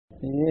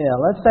Yeah,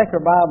 let's take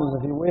our Bibles,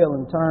 if you will,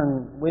 and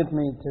turn with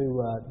me to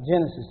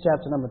Genesis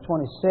chapter number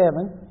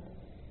 27.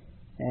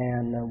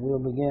 And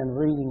we'll begin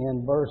reading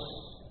in verse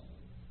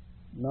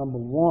number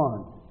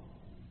 1.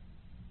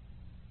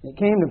 It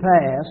came to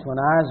pass,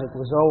 when Isaac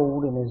was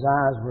old and his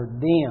eyes were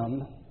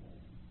dimmed,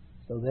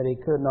 so that he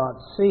could not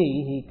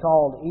see, he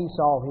called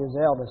Esau his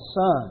eldest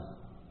son,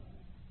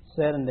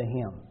 said unto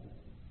him,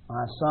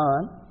 My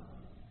son.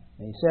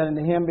 And he said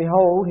unto him,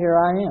 Behold, here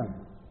I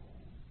am.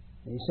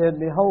 He said,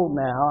 Behold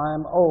now, I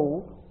am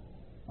old,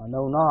 I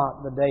know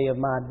not the day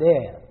of my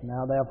death.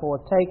 Now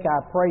therefore take,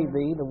 I pray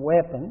thee, the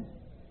weapon,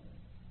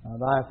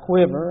 thy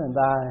quiver and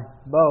thy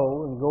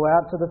bow, and go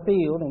out to the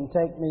field, and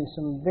take me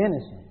some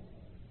venison.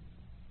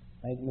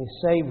 Make me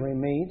savory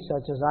meat,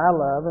 such as I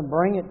love, and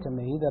bring it to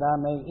me, that I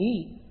may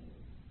eat,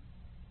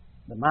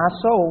 that my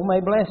soul may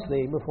bless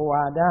thee before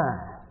I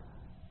die.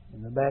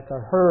 And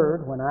Rebekah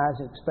heard when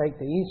Isaac spake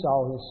to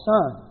Esau his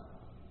son.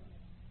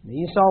 And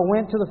Esau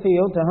went to the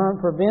field to hunt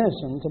for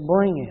venison to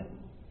bring it.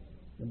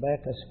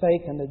 Rebekah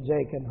spake unto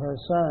Jacob her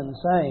son,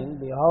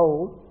 saying,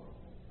 Behold,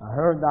 I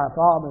heard thy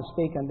father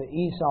speak unto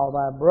Esau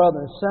thy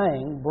brother,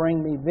 saying, Bring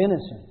me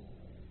venison.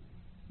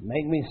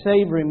 Make me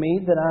savory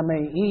meat, that I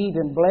may eat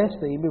and bless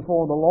thee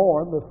before the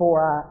Lord before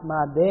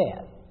my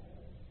death.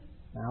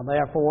 Now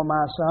therefore,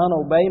 my son,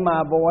 obey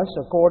my voice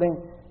according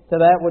to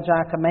that which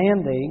I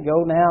command thee.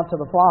 Go now to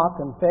the flock,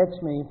 and fetch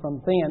me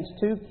from thence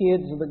 2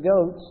 kids of the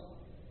goats,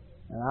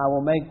 and I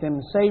will make them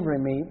savory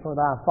meat for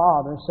thy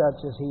father, such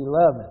as he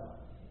loveth.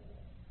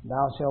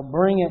 Thou shalt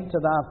bring it to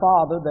thy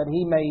father, that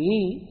he may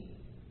eat,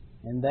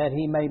 and that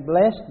he may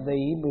bless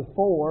thee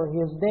before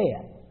his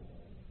death.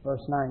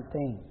 Verse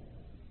 19.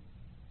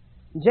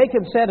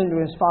 Jacob said unto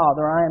his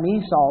father, I am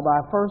Esau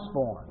thy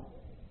firstborn.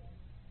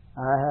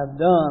 I have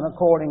done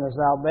according as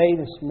thou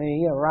badest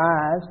me.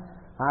 Arise,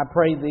 I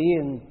pray thee,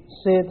 and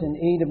sit and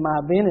eat of my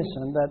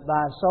venison, that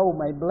thy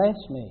soul may bless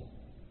me.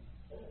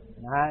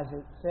 And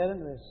Isaac said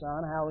unto his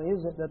son, How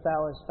is it that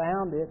thou hast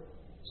found it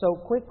so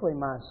quickly,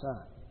 my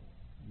son?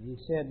 And he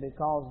said,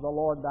 Because the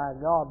Lord thy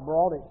God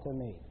brought it to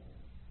me.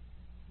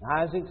 And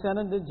Isaac said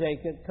unto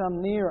Jacob,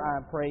 Come near,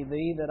 I pray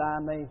thee, that I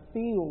may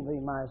feel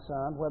thee, my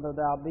son, whether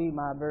thou be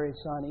my very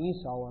son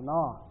Esau or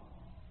not.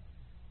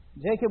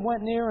 Jacob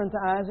went near unto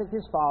Isaac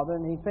his father,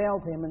 and he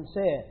felt him and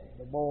said,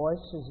 The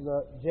voice is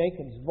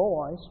Jacob's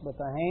voice, but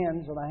the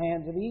hands are the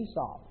hands of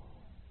Esau.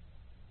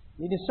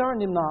 He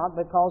discerned him not,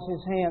 because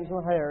his hands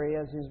were hairy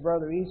as his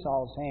brother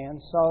Esau's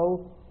hands,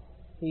 so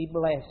he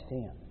blessed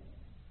him.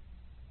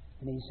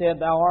 And he said,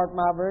 Thou art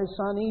my very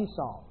son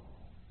Esau.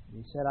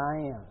 And he said, I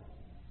am.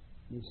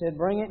 And he said,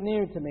 Bring it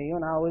near to me,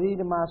 and I will eat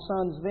of my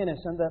son's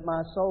venison, that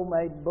my soul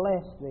may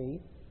bless thee.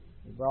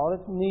 He brought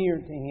it near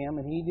to him,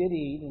 and he did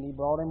eat, and he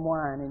brought him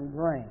wine, and he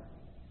drank.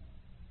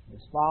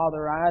 His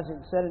father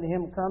Isaac said unto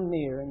him, Come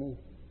near,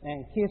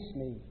 and kiss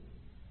me,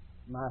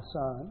 my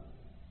son.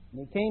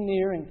 And he came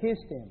near and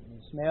kissed him,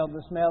 and smelled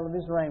the smell of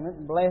his raiment,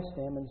 and blessed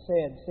him, and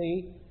said,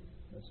 See,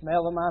 the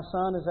smell of my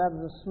son is as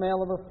the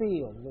smell of a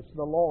field, which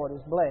the Lord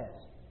has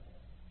blessed.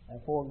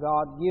 Therefore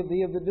God give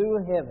thee of the dew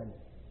of heaven,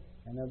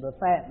 and of the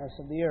fatness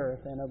of the earth,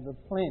 and of the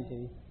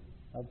plenty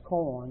of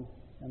corn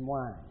and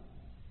wine.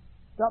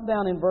 Drop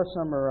down in verse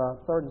number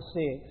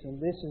 36, and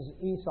this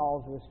is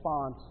Esau's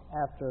response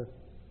after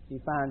he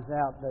finds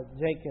out that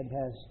Jacob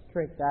has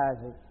tricked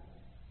Isaac.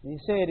 And he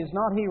said, Is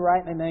not he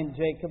rightly named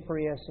Jacob, for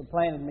he has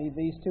supplanted me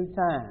these 2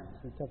 times?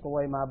 He took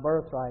away my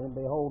birthright, and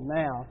behold,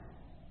 now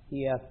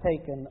he hath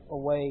taken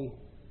away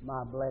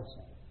my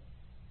blessing.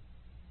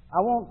 I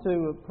want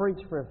to preach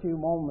for a few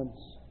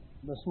moments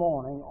this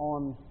morning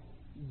on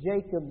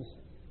Jacob's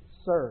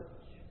search,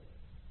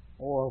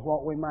 or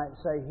what we might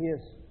say his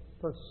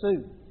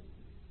pursuit,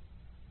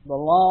 the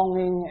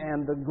longing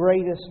and the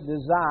greatest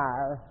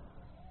desire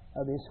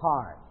of his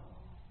heart.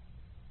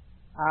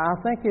 I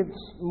think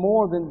it's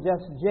more than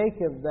just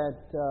Jacob that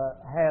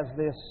has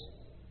this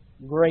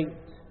great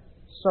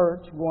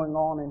search going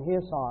on in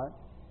his heart.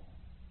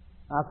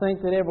 I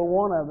think that every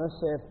one of us,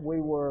 if we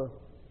were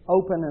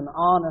open and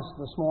honest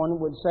this morning,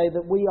 would say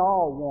that we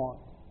all want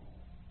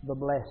the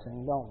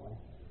blessing, don't we?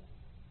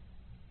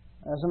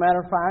 As a matter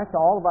of fact,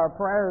 all of our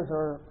prayers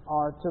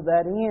are to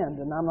that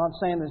end, and I'm not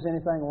saying there's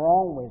anything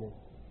wrong with it.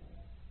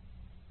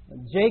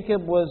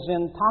 Jacob was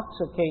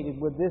intoxicated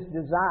with this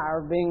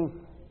desire of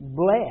being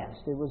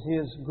blessed. It was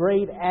his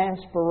great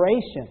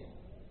aspiration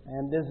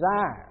and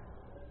desire.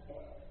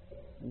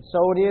 And so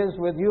it is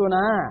with you and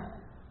I.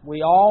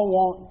 We all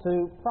want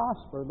to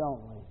prosper,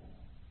 don't we?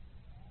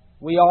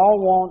 We all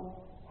want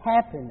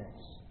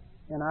happiness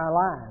in our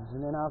lives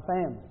and in our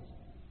families.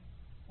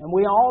 And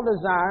we all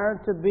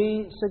desire to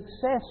be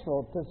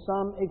successful to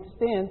some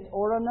extent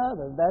or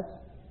another.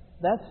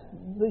 That's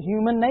the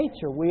human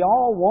nature. We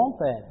all want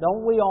that.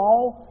 Don't we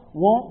all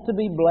want to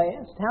be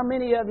blessed? How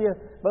many of you,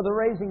 by the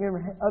raising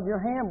of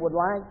your hand, would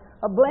like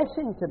a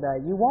blessing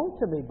today? You want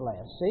to be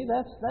blessed. See,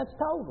 that's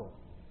total.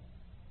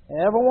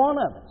 Every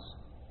one of us.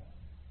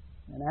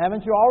 And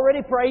haven't you already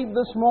prayed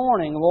this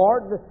morning,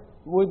 Lord,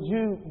 would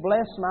you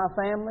bless my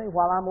family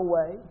while I'm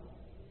away?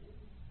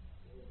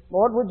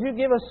 Lord, would You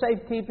give us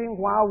safekeeping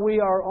while we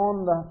are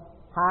on the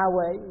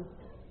highways?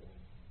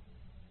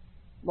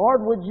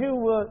 Lord, would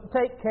You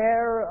take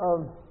care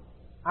of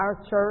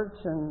our church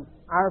and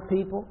our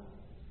people?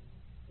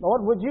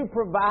 Lord, would You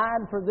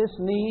provide for this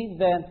need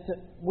that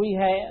we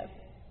have?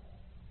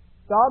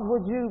 God,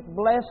 would You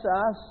bless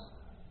us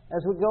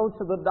as we go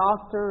to the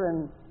doctor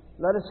and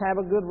let us have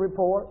a good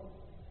report?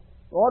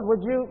 Lord,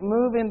 would You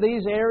move in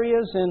these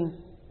areas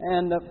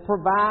and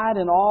provide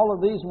in all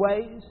of these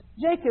ways?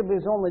 Jacob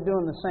is only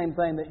doing the same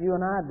thing that you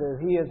and I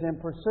do. He is in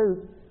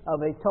pursuit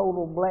of a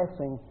total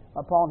blessing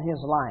upon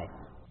his life.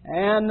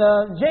 And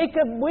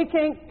Jacob, we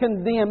can't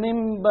condemn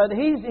him, but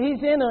he's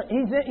on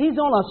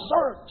a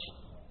search.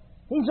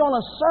 He's on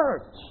a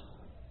search,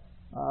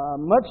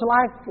 much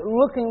like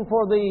looking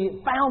for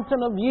the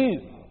fountain of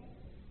youth.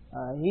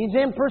 He's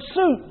in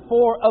pursuit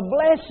for a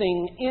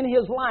blessing in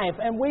his life,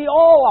 and we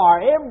all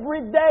are.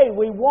 Every day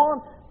we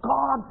want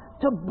God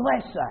to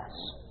bless us.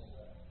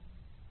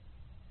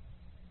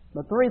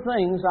 But three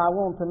things I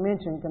want to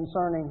mention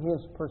concerning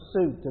his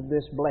pursuit of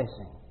this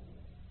blessing.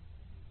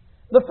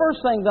 The first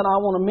thing that I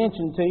want to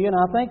mention to you, and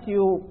I think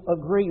you'll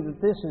agree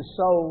that this is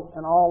so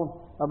in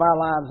all of our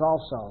lives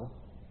also.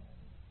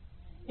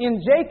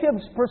 In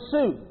Jacob's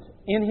pursuit,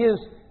 in his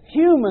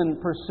human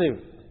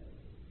pursuit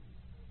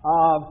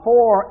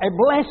for a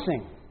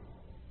blessing,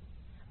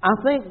 I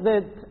think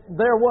that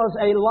there was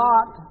a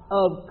lot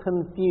of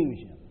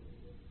confusion.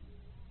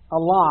 A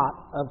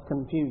lot of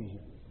confusion.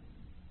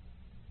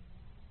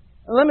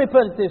 Let me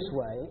put it this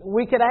way.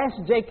 We could ask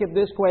Jacob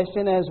this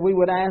question as we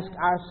would ask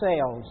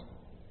ourselves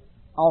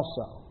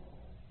also.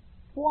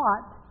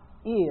 What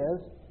is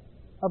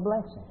a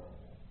blessing?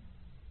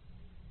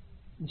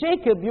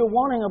 Jacob, you're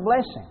wanting a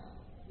blessing.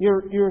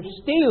 You're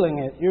stealing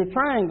it. You're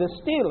trying to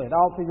steal it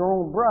off of your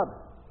own brother.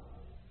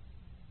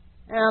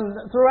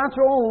 And throughout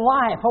your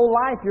whole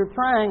life, you're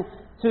trying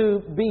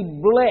to be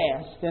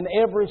blessed in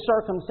every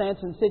circumstance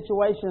and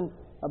situation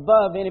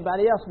above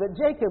anybody else. But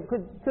Jacob,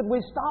 could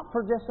we stop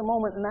for just a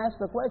moment and ask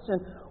the question,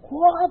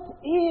 what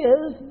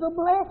is the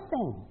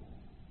blessing?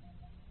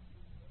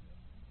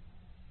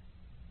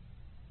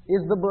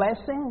 Is the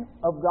blessing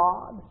of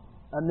God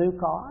a new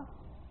car?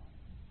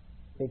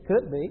 It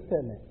could be,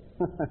 couldn't it?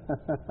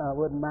 I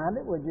wouldn't mind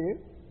it, would you?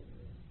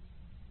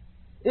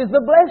 Is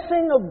the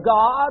blessing of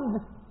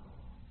God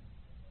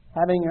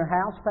having your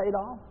house paid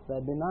off?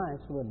 That'd be nice,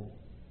 wouldn't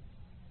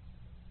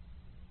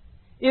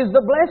it? Is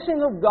the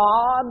blessing of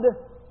God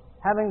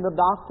having the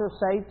doctor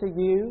say to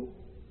you,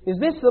 is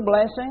this the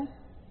blessing?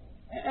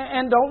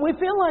 And don't we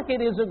feel like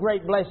it is a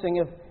great blessing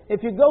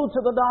if you go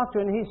to the doctor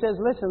and he says,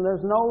 listen,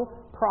 there's no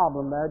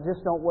problem there,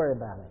 just don't worry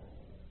about it.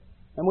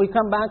 And we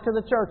come back to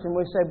the church and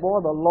we say,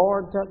 boy, the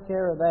Lord took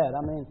care of that.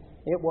 I mean,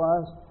 it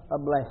was a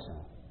blessing.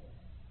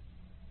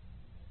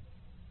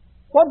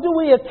 What do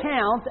we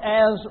account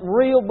as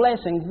real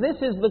blessings? This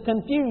is the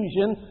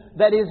confusion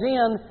that is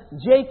in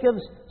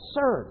Jacob's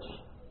search.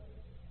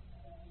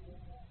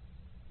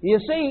 You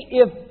see,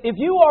 if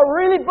you are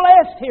really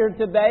blessed here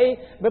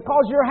today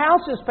because your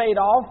house is paid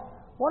off,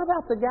 what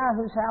about the guy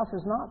whose house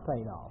is not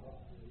paid off?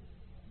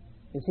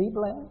 Is he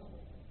blessed?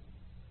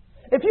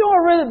 If you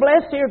are really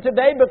blessed here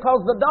today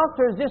because the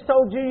doctor has just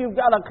told you you've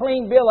got a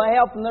clean bill of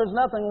health and there's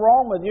nothing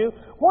wrong with you,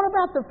 what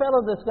about the fellow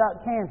that's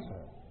got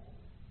cancer?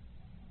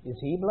 Is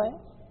he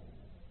blessed?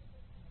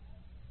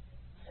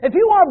 If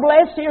you are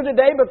blessed here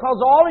today because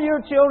all of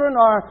your children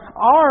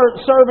are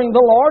serving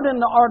the Lord and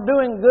are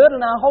doing good,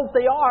 and I hope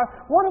they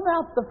are, what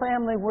about the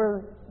family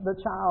where the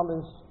child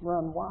is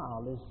run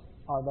wild?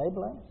 Are they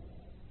blessed?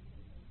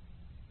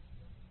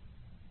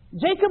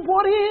 Jacob,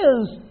 what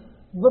is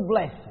the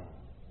blessing?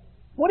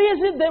 What is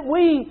it that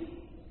we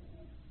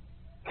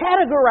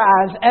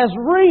categorize as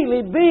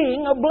really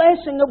being a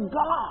blessing of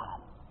God?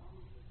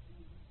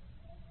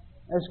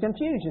 There's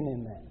confusion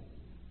in that.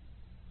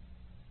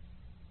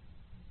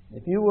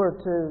 If you were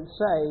to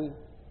say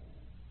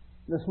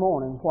this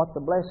morning what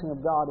the blessing of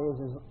God is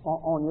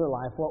on your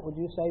life, what would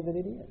you say that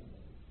it is?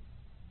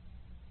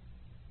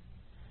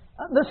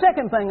 The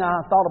second thing I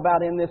thought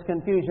about in this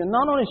confusion,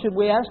 not only should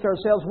we ask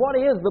ourselves what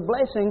is the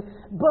blessing,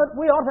 but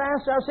we ought to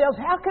ask ourselves,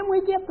 how can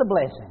we get the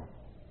blessing?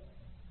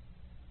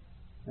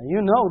 Now,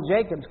 you know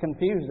Jacob's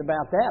confused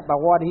about that by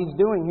what he's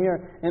doing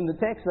here in the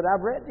text that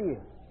I've read to you.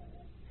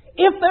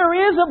 If there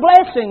is a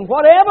blessing,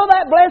 whatever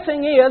that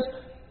blessing is,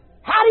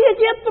 how do you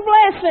get the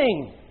blessing?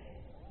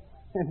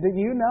 Do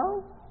you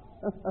know?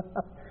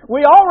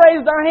 We all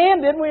raised our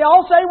hand, didn't we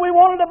all say we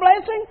wanted a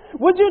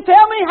blessing? Would you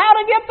tell me how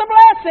to get the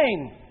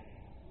blessing?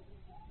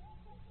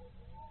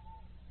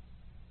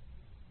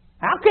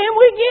 How can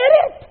we get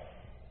it?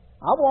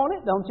 I want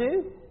it, don't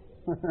you?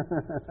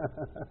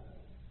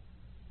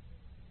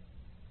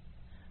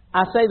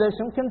 I say there's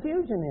some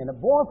confusion in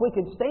it. Boy, if we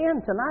could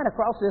stand tonight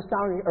across this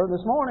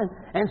this morning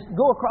and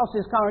go across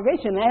this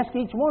congregation and ask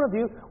each one of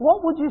you,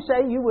 what would you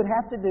say you would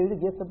have to do to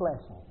get the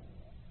blessing?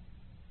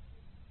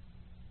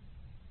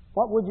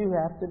 What would you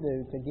have to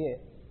do to get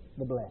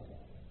the blessing?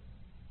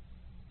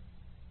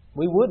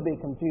 We would be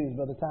confused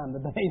by the time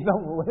the day's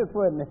over with,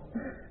 wouldn't it?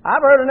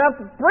 I've heard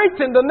enough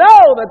preaching to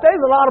know that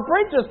there's a lot of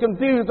preachers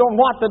confused on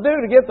what to do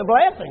to get the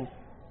blessing.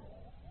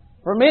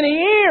 For many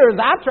years,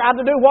 I tried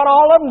to do what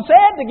all of them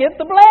said to get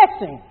the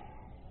blessing.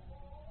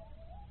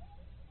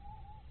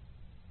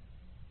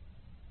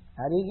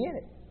 How do you get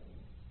it?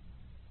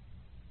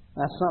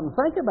 That's something to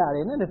think about,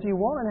 isn't it? If you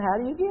want it, how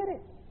do you get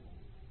it?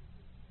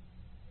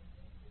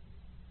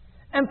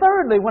 And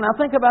thirdly, when I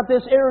think about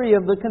this area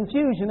of the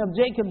confusion of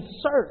Jacob's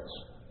search,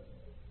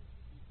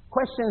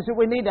 questions that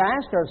we need to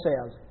ask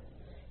ourselves.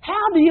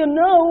 How do you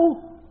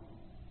know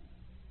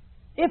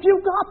if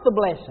you got the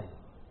blessing?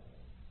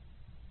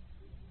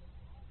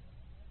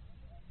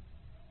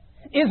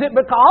 Is it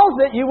because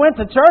that you went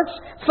to church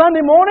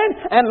Sunday morning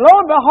and lo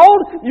and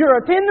behold, your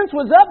attendance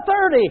was up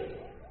 30?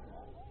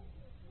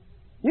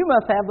 You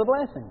must have the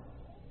blessing.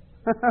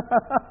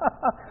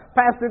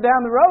 Pastor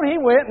down the road, he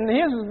went and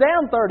his was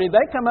down 30.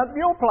 They come up to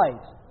your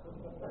place.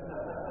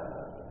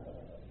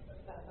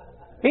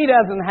 He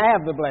doesn't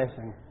have the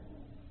blessing.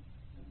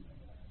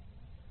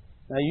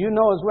 Now, you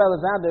know as well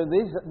as I do,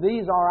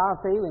 these are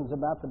our feelings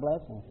about the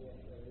blessing.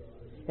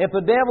 If the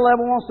devil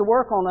ever wants to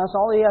work on us,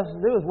 all he has to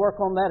do is work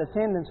on that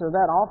attendance or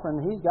that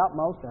offering. He's got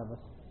most of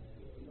us.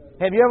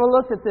 Have you ever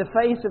looked at the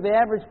face of the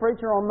average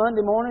preacher on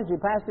Monday mornings? You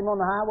passed him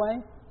on the highway?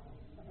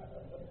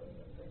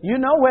 You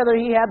know whether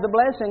he had the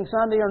blessing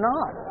Sunday or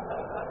not.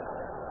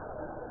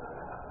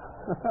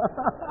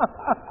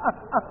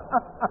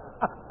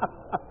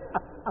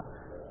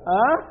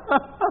 Huh?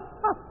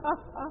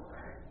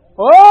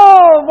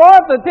 Oh, boy,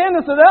 if the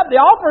attendance is up, the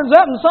offering's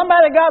up, and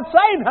somebody got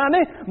saved,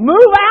 honey,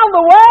 move out of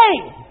the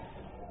way.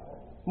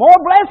 More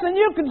blessing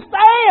you can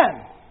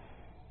stand.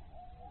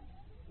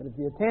 But if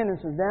the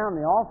attendance is down,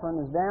 the offering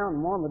is down,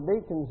 and one of the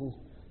deacons is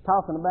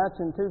talking about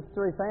you and 2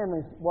 or 3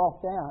 families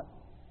walked out,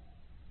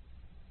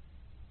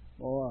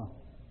 boy,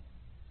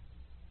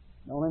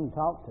 don't even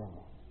talk to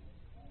me.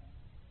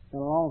 It's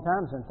been a long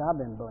time since I've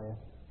been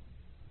blessed.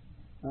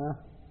 Huh?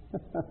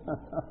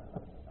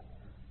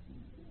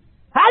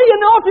 How do you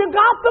know if you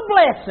got the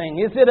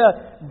blessing? Is it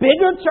a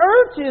bigger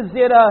church? Is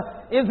it a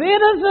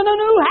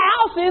new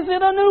house? Is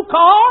it a new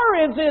car?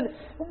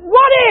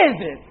 What is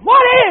it?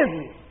 What is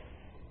it?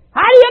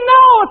 How do you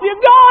know if you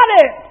got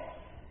it?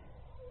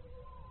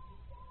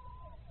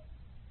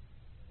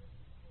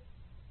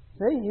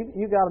 See,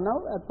 you got to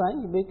know that thing.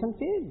 You'd be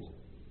confused.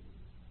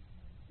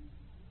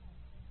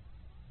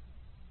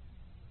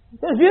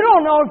 If you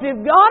don't know if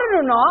you've got it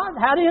or not,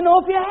 how do you know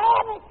if you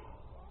have it?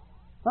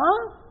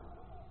 Huh?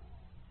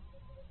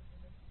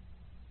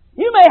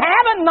 You may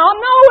have it and not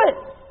know it.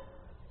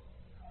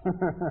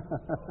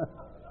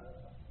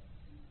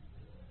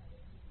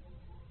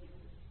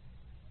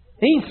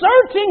 He's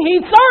searching,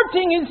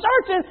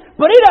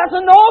 but he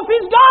doesn't know if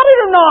he's got it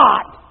or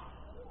not.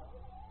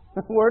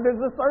 Where does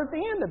the search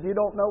end if you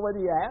don't know whether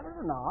you have it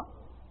or not?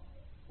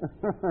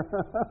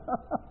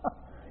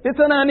 It's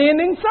an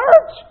unending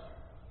search.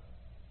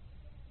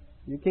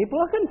 You keep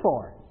looking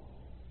for it.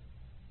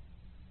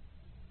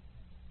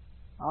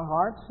 Our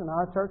hearts and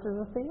our churches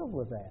are filled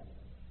with that.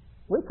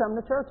 We come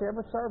to church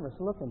every service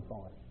looking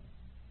for it.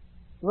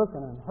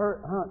 Looking and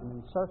hunting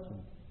and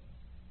searching.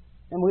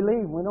 And we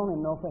leave, we don't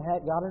even know if we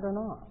had got it or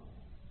not.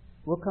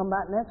 We'll come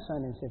back next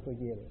Sunday and see if we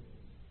get it.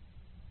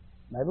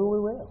 Maybe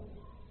we will.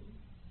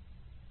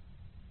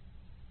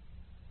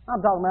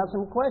 I'm talking about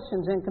some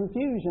questions and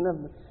confusion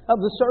of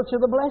the search of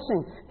the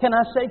blessing. Can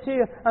I say to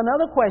you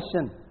another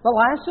question? The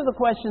last of the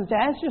questions to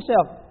ask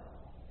yourself.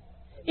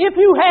 If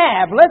you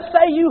have, let's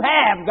say you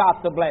have got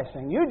the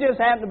blessing. You just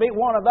happen to be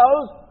one of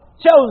those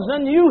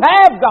chosen. You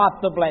have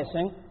got the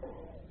blessing.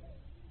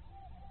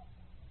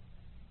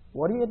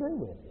 What do you do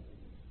with it?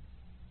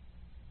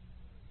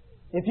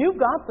 If you've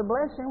got the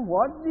blessing,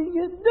 what do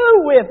you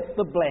do with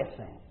the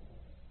blessing?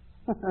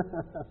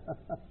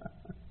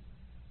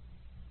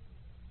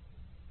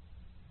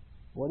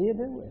 What do you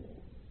do with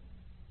it?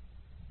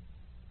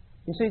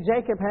 You see,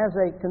 Jacob has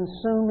a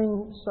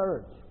consuming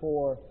search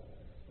for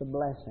the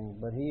blessing,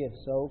 but he is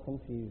so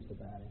confused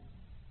about it.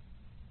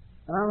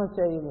 And I'm going to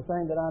tell you the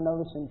thing that I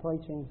notice in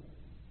preaching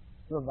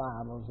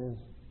revivals is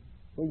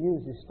we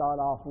usually start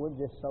off, we're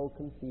just so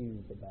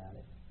confused about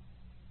it.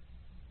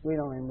 We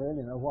don't even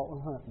really know what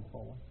we're hunting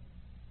for.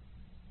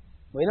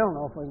 We don't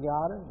know if we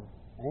got it,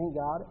 ain't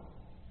got it,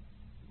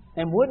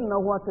 and wouldn't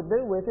know what to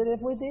do with it if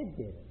we did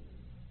get it.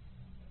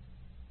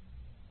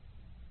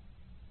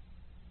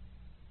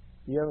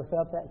 You ever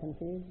felt that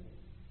confused?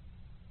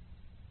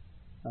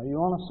 Are you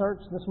on a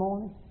search this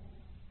morning?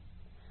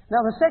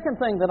 Now, the second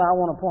thing that I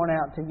want to point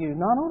out to you,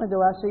 not only do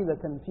I see the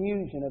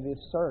confusion of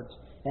his search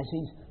as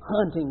he's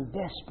hunting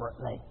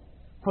desperately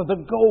for the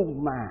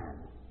gold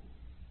mine,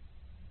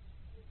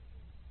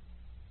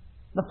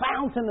 the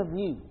fountain of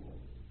youth.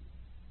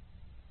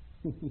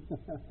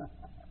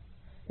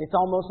 It's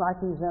almost like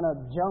he's in a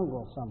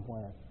jungle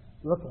somewhere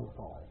looking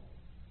for it.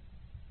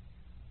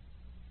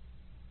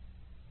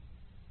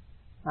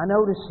 I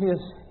notice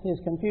his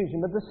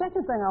confusion. But the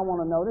second thing I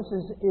want to notice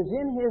is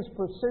in his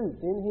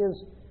pursuit, in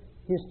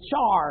his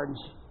charge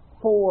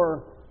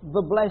for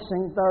the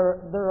blessing,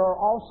 there are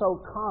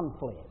also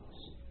conflicts.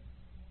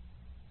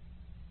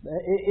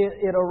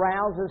 It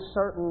arouses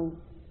certain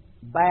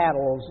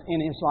battles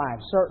in his life,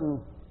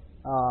 certain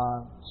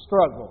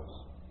struggles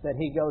that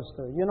he goes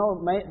through. You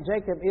know,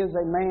 Jacob is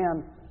a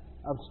man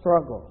of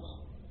struggles.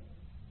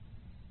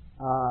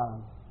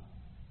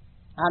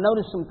 I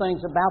noticed some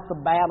things about the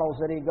battles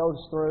that he goes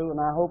through, and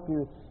I hope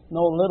you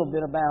know a little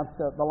bit about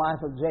the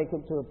life of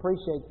Jacob to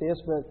appreciate this.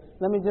 But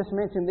let me just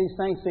mention these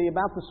things to you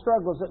about the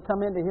struggles that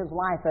come into his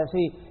life as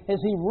he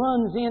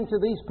runs into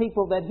these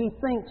people that he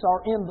thinks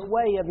are in the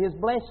way of his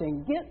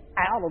blessing. Get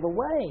out of the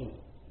way.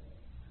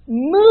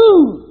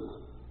 Move.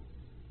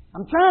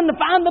 I'm trying to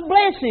find the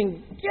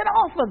blessing. Get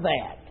off of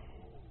that.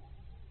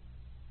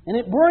 And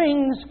it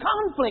brings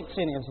conflicts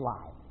in his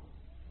life.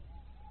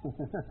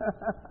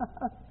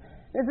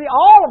 You see,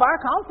 all of our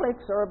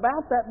conflicts are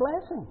about that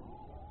blessing.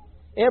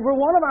 Every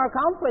one of our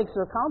conflicts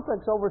are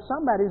conflicts over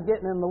somebody's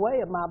getting in the way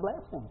of my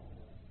blessing.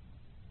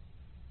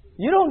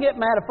 You don't get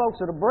mad at folks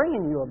that are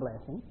bringing you a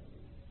blessing.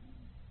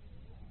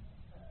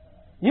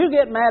 You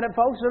get mad at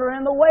folks that are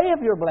in the way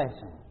of your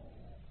blessing.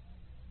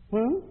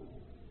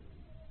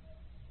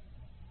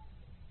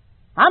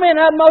 I'm in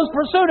utmost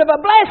pursuit of a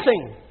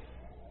blessing.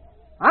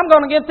 I'm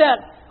going to get that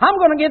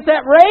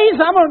raise.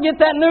 I'm going to get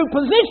that new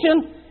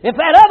position. If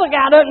that other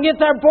guy doesn't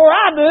get there before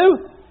I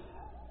do,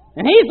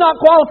 and he's not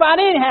qualified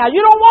anyhow,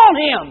 you don't want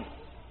him.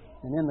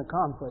 And then the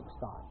conflict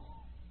starts.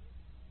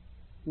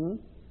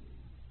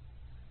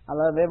 I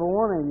love every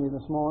one of you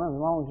this morning as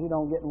long as you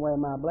don't get in the way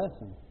of my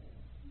blessing.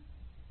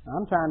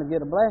 I'm trying to get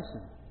a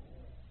blessing.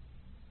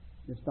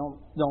 Just don't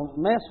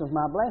mess with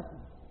my blessing.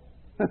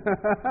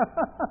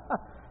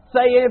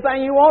 Say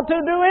anything you want to,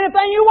 do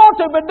anything you want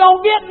to, but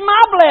don't get in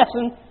my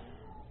blessing.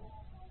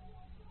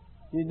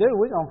 You do,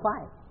 we're going to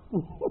fight.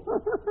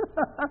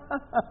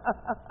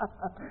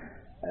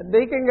 A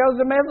deacon goes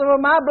to messing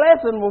with my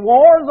blessing, the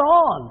war's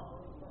on.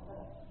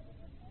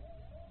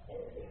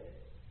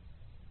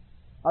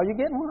 Are you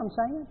getting what I'm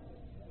saying?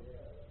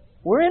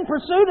 We're in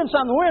pursuit of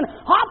something. We're in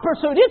hot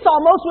pursuit. It's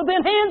almost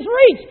within hand's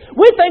reach.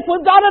 We think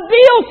we've got a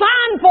deal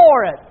signed for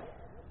it.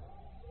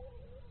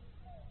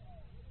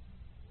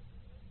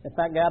 If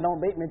that guy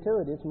don't beat me to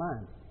it, it's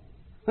mine.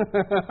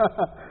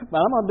 But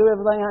I'm going to do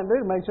everything I can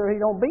do to make sure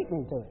he don't beat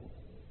me to it.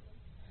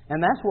 And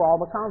that's where all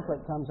the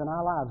conflict comes in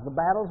our lives. The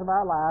battles of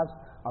our lives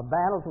are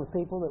battles with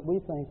people that we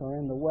think are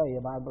in the way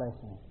of our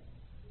blessing.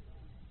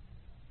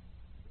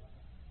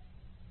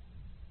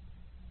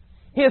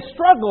 His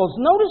struggles.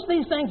 Notice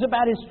these things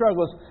about his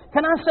struggles.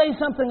 Can I say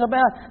something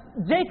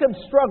about Jacob's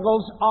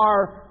struggles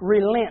are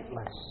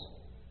relentless.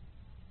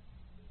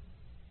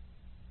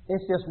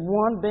 It's just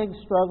one big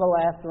struggle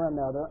after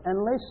another. And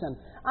listen,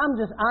 I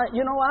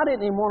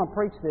didn't even want to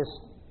preach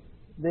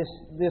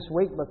this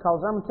week because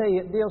I'm going to tell you,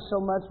 it deals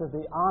so much with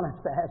the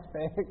honest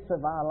aspects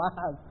of our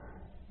lives.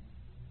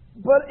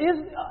 But is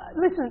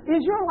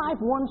your life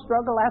one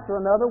struggle after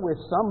another with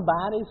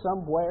somebody,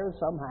 somewhere,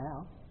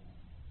 somehow?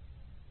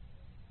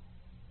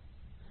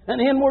 An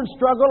inward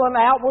struggle, an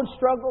outward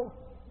struggle.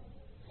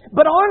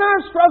 But aren't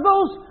our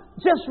struggles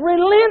just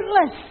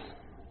relentless?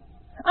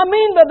 I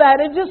mean by that,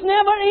 it just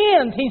never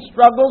ends. He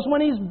struggles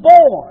when he's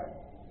born.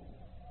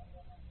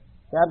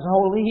 Grabs a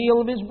hold of the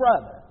heel of his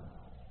brother.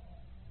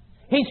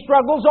 He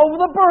struggles over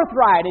the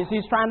birthright as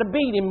he's trying to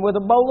beat him with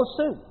a bowl of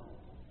soup.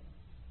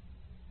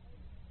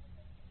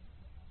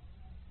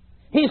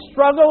 He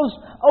struggles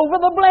over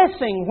the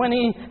blessing when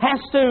he has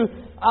to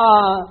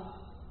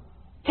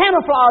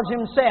camouflage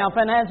himself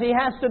and as he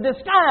has to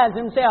disguise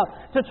himself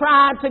to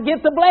try to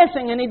get the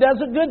blessing, and he does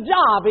a good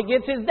job. He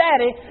gets his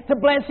daddy to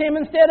bless him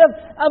instead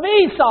of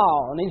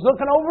Esau, and he's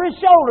looking over his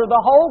shoulder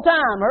the whole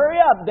time. Hurry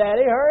up,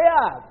 Daddy, hurry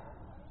up.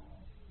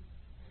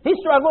 He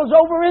struggles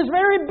over his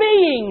very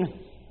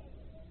being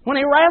when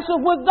he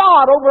wrestles with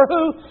God over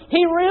who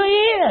he really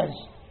is.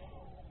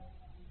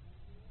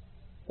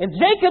 If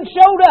Jacob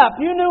showed up,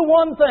 you knew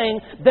one thing: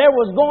 there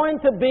was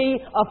going to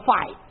be a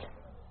fight.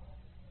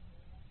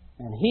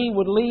 And he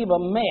would leave a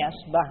mess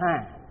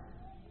behind.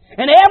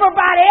 And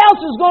everybody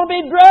else is going to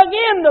be drug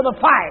into the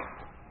fight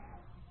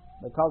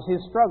because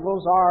his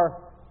struggles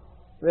are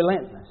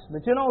relentless.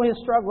 But you know, his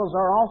struggles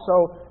are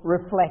also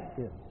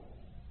reflective.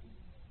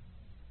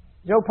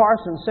 Joe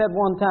Parsons said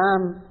one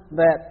time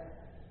that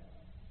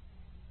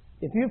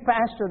if you've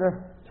pastored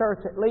a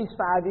church at least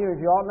 5 years,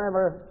 you ought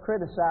never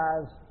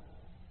criticize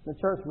the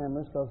church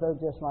members because they're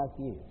just like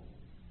you.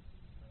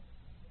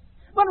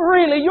 But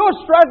really, your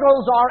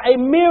struggles are a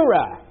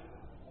mirror.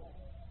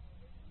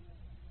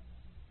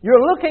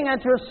 You're looking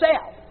at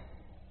yourself.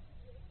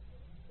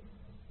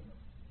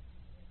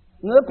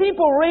 And the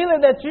people really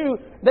that you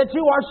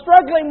are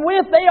struggling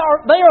with, they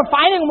are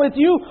fighting with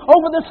you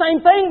over the same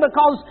thing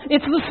because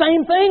it's the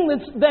same thing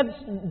that's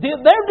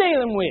they're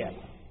dealing with.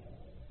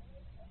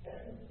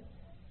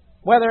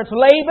 Whether it's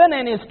Laban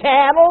and his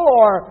cattle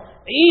or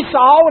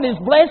Esau and his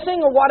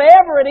blessing or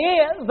whatever it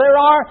is,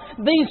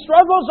 these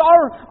struggles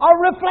are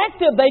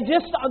reflective. They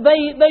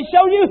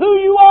show you who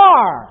you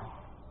are.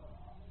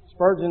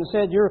 Spurgeon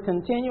said, your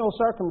continual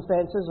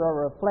circumstances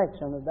are a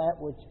reflection of that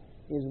which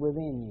is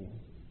within you.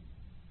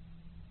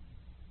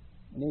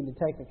 We need to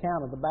take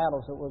account of the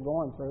battles that we're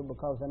going through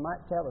because they might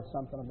tell us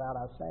something about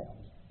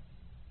ourselves.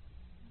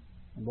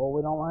 And boy,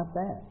 we don't like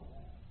that.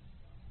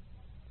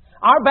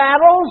 Our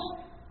battles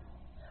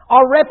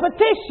are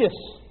repetitious.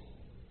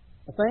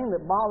 The thing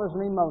that bothers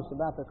me most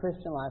about the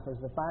Christian life is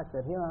the fact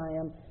that here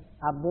I am,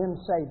 I've been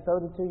saved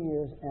 32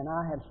 years, and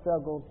I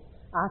still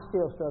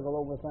struggle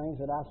over things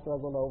that I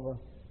struggled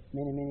over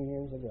many, many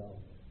years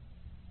ago.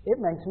 It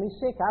makes me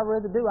sick. I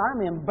really do.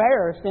 I'm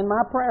embarrassed in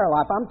my prayer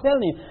life. I'm telling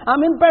you,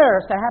 I'm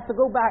embarrassed to have to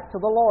go back to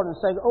the Lord and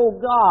say, oh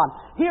God,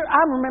 here, I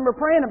remember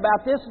praying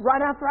about this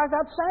right after I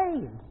got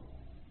saved.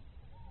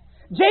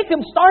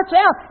 Jacob starts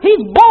out,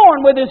 he's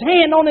born with his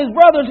hand on his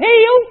brother's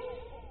heel.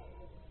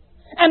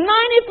 And 93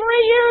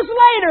 years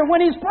later,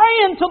 when he's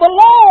praying to the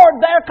Lord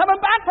there, coming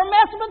back from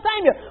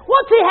Mesopotamia,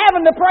 what's he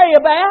having to pray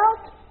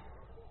about?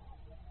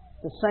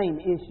 The same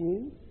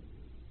issue.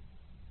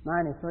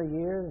 93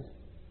 years.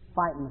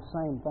 Fighting the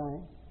same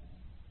thing.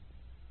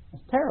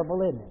 It's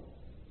terrible, isn't it?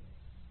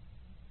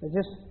 They're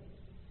just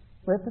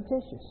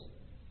repetitious.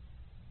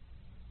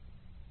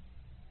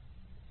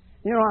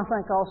 You know, I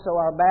think also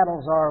our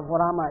battles are what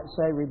I might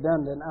say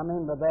redundant. I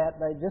mean by that,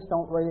 they just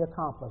don't really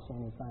accomplish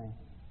anything.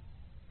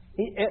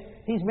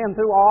 He's been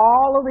through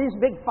all of these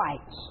big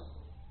fights.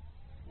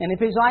 And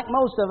if he's like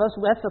most of us,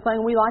 that's the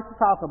thing we like to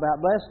talk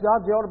about. Bless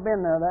God, you ought to have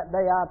been there that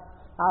day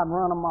I'd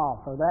run them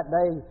off, or that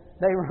day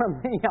they run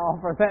me off,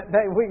 or that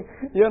day we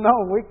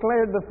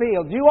cleared the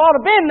field. You ought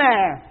to have been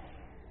there.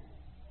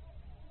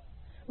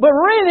 But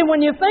really,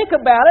 when you think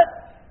about it,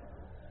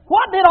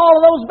 what did all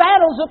of those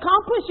battles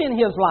accomplish in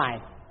his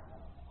life?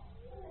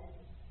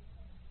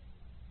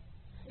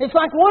 It's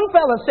like one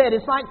fellow said,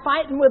 it's like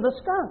fighting with a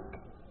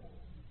skunk.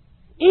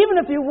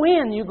 Even if you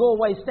win, you go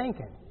away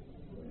stinking.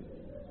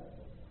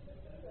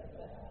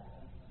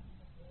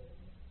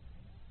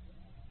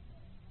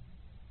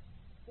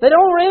 They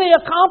don't really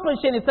accomplish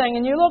anything.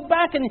 And you look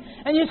back and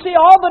you see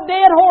all the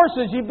dead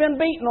horses you've been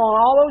beating on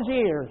all those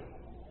years.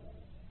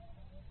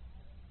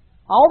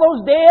 All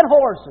those dead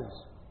horses.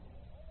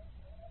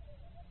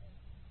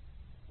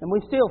 And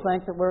we still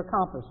think that we're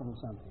accomplishing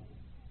something.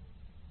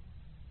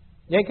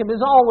 Jacob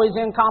is always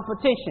in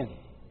competition.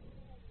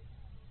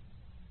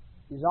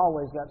 He's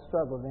always got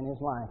struggles in his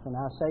life. And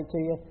I say to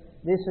you,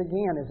 this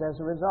again is as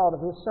a result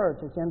of his search.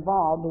 It's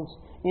involved, it's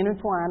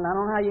intertwined. I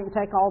don't know how you can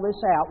take all this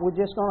out. We're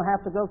just going to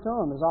have to go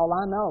through them, is all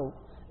I know.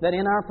 That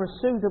in our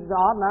pursuit of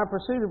God and our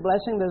pursuit of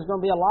blessing, there's going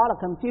to be a lot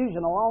of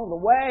confusion along the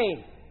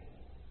way.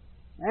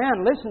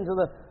 And listen to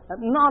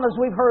not as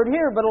we've heard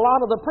here, but a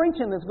lot of the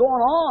preaching that's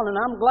going on. And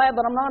I'm glad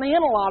that I'm not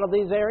in a lot of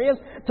these areas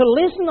to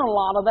listen to a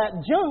lot of that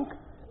junk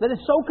that is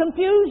so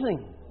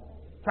confusing.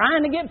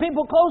 Trying to get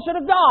people closer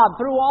to God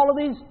through all of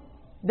these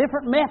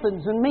different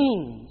methods and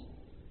means.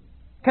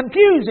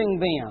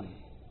 Confusing them.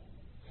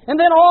 And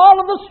then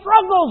all of the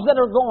struggles that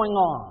are going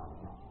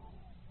on.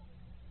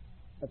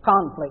 The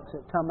conflicts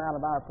that come out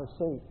of our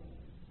pursuit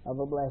of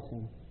a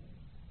blessing.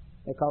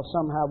 Because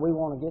somehow we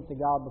want to get to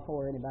God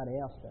before anybody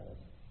else does.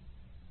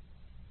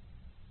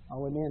 Are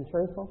we being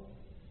truthful?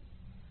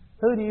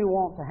 Who do you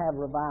want to have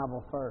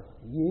revival first?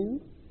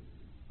 You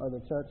or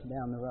the church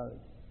down the road?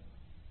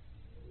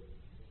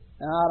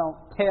 Now, don't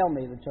tell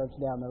me the church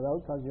down the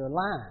road because you're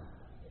lying.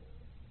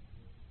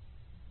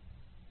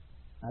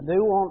 I do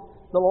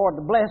want the Lord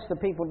to bless the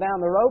people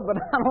down the road, but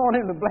I don't want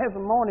Him to bless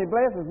them more than He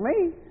blesses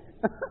me.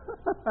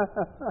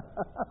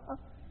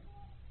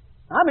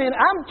 I mean,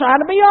 I'm trying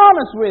to be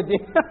honest with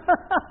you.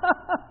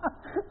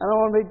 I don't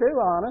want to be too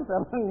honest.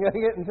 I'm going to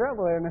get in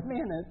trouble here in a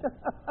minute.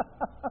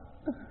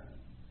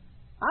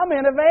 I'm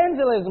in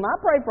evangelism. I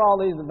pray for all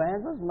these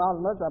evangelists, not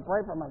as much as I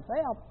pray for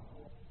myself.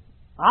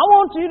 I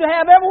want you to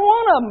have every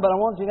one of them, but I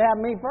want you to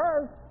have me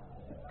first.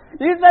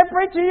 You say,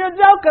 preacher, you're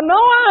joking. No,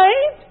 I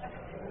ain't.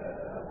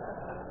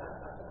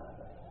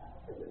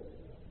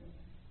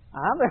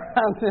 I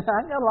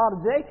got a lot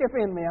of Jacob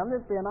in me. I'm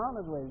just being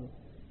honest with you.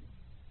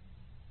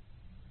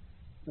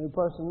 New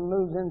person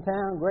moves in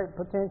town, great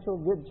potential,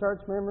 good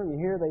church member, and you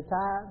hear they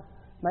tithe,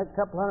 make a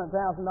couple $100,000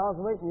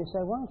 a week, and you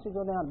say, why don't you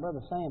go down to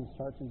Brother Sam's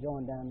church and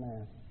join down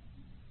there?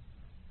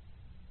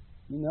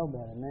 You know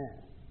better than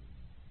that.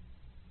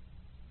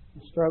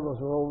 The struggles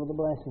are over the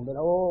blessing. But,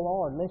 oh,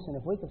 Lord, listen,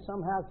 if we could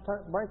somehow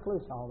break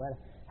loose all that,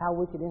 how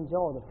we could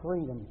enjoy the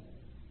freedom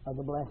of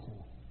the blessing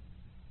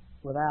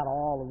without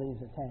all of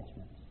these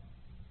attachments.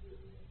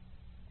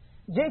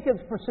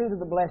 Jacob's pursuit of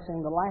the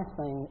blessing, the last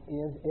thing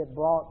is it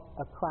brought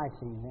a crisis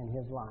in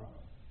his life.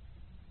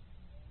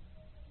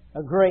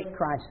 A great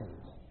crisis.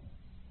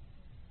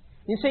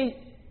 You see,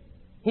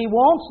 he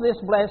wants this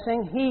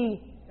blessing.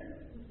 He's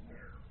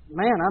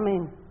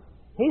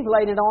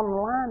laid it on the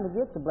line to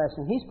get the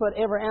blessing. He's put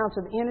every ounce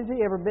of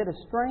energy, every bit of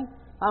strength.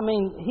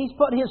 He's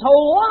put his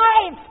whole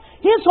life,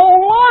 his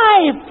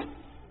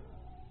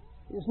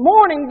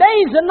morning,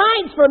 days, and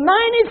nights for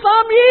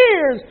 90-some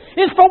years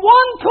is for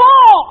one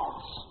cause.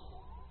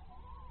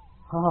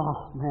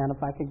 Oh, man,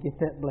 if I could get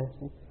that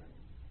blessing.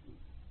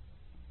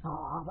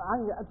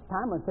 A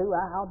time or two,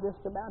 I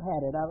just about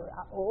had it.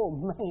 Oh,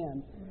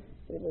 man.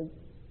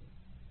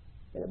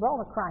 It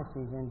brought a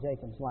crisis in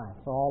Jacob's life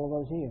for all of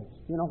those years.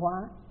 You know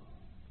why?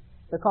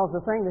 Because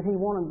the thing that he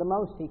wanted the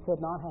most, he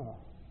could not have.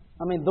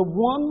 I mean, the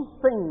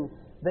one thing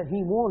that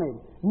he wanted,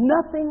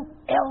 nothing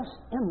else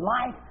in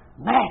life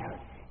mattered.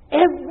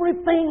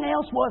 Everything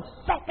else was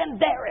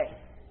secondary.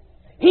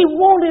 He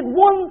wanted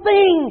one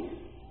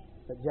thing.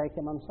 But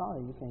Jacob, I'm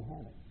sorry, you can't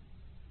have it.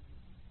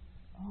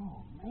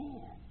 Oh,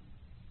 man.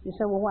 You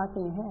say, well, why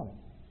can't you have it?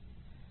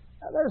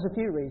 There's a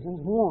few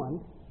reasons. One,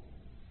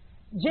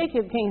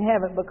 Jacob can't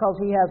have it because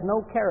he has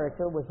no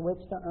character with which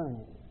to earn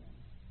it.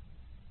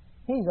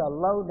 He's a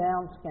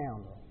low-down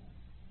scoundrel.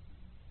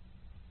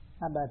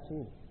 How about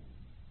you?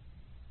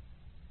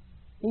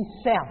 He's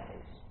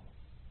selfish.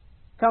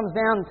 Comes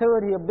down to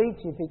it, he'll beat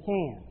you if he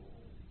can.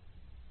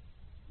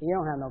 You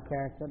don't have no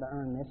character to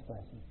earn this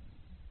blessing.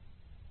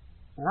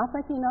 And I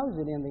think he knows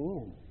it in the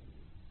end,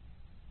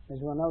 as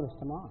we'll notice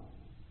tomorrow.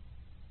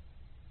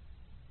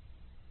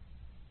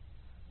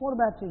 What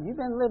about you? You've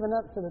been living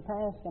up to the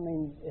task. I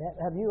mean,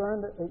 have you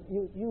earned it?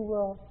 You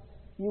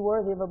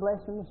worthy of a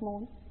blessing this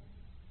morning?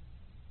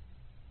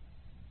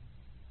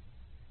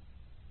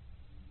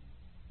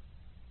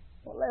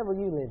 What level are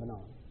you living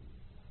on?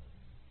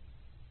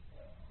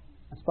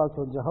 I spoke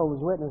to a Jehovah's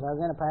Witness. I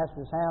was in a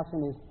pastor's house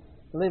in his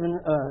living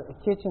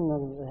kitchen,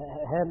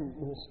 had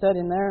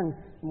studying there, and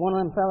one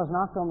of them fellas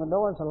knocked on the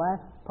door. It's the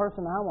last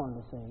person I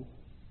wanted to see.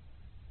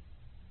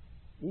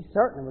 He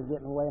certainly was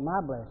getting away with my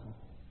blessing.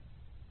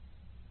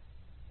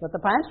 But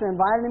the pastor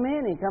invited him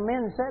in. He come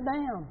in and sat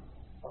down.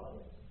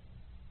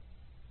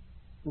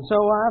 And so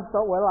I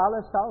thought, well,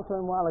 let's talk to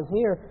him while he's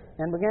here,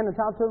 and began to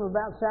talk to him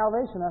about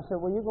salvation. I said,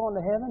 well, you going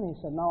to heaven? He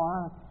said, no.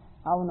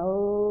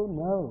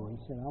 He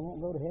said, I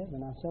won't go to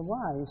heaven. I said,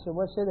 why? He said,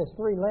 well, there's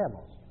 3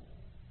 levels.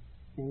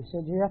 And he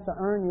said, you have to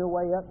earn your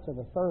way up to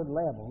the 3rd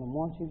level. And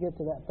once you get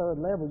to that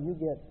 3rd level, you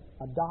get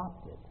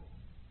adopted.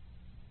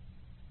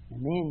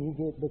 And then you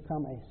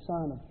become a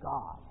son of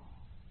God.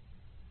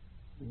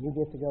 And you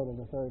get to go to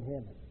the 3rd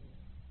heaven.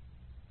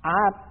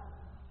 I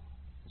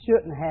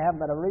shouldn't have,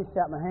 but I reached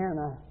out my hand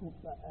and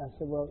I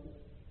said, well,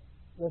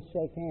 let's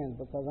shake hands,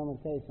 because I'm going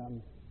to tell you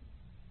something.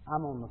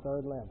 I'm on the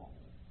 3rd level.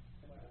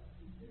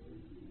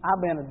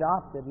 I've been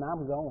adopted and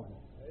I'm going.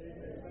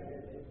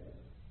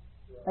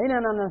 He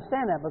didn't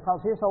understand that,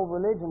 because his whole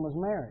religion was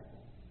merit.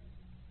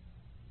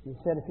 He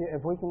said,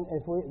 if we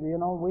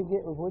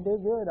do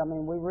good, I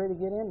mean, we really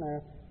get in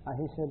there.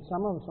 He said,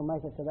 some of us will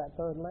make it to that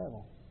 3rd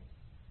level.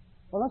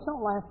 Well, let's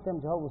don't laugh at them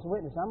Jehovah's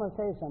Witnesses. I'm going to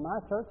tell you something.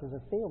 Our churches are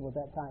filled with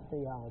that type of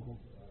theology.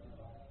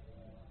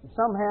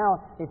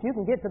 Somehow, if you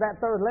can get to that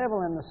 3rd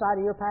level in the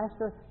sight of your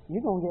pastor,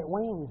 you're going to get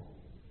wings.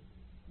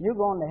 You're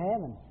going to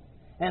heaven.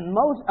 And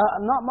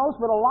not most,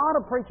 but a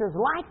lot of preachers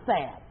like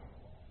that.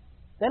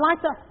 They like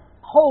to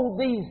hold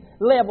these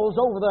levels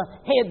over the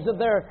heads of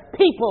their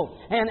people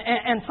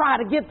and try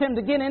to get them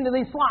to get into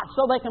these slots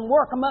so they can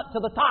work them up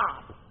to the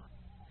top.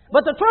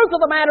 But the truth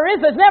of the matter is,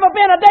 there's never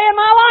been a day in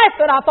my life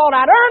that I thought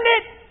I'd earned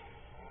it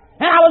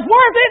and I was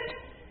worth it.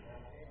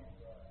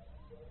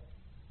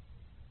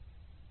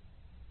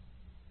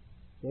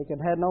 Jacob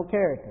had no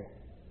character.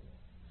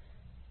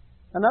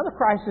 Another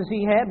crisis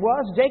he had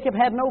was Jacob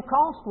had no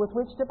cost with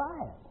which to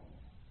buy it.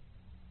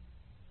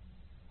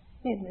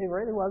 It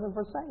really wasn't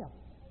for sale.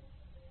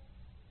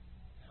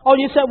 Oh,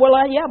 you said, well,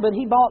 yeah, but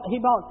he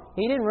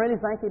didn't really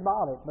think he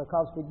bought it,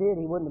 because if he did,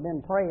 he wouldn't have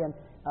been praying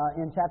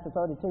in chapter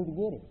 32 to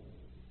get it.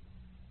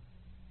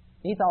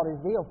 He thought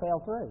his deal fell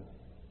through.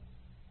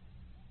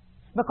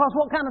 Because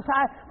what kind of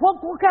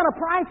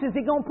price is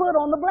he going to put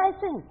on the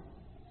blessing?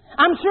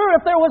 I'm sure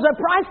if there was a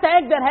price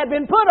tag that had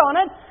been put on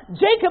it,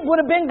 Jacob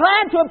would have been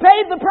glad to have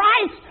paid the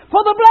price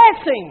for the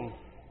blessing.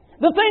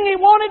 The thing he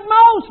wanted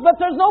most, but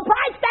there's no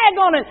price tag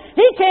on it.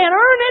 He can't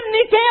earn it and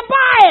he can't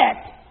buy it.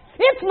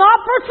 It's not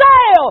for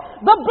sale.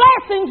 The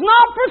blessing's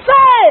not for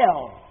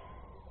sale.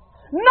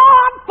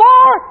 Not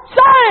for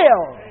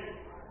sale.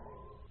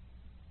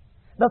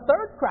 The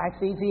 3rd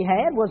crisis he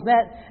had was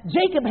that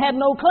Jacob had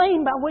no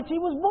claim by which he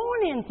was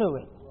born into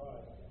it.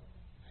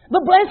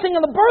 The blessing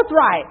of the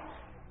birthright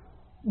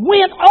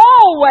went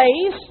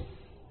always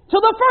to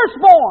the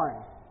firstborn.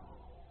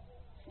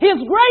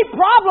 His great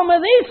problem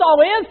with Esau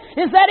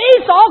is that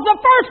Esau's the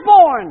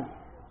firstborn.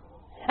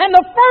 And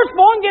the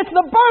firstborn gets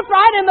the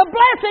birthright and the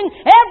blessing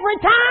every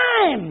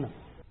time.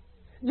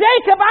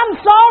 Jacob, I'm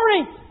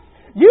sorry.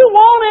 You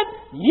want it,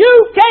 you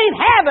can't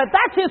have it.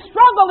 That's his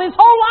struggle his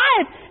whole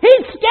life.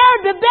 He's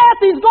scared to death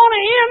he's going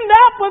to end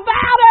up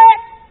without it.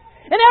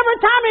 And every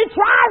time he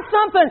tries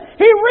something,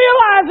 he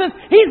realizes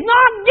he's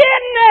not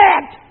getting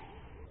it.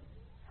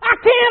 I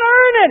can't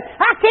earn it.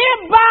 I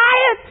can't buy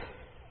it.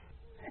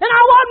 And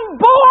I wasn't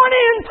born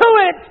into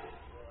it.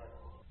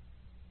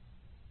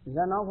 Is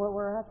that not where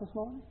we're at this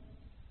morning?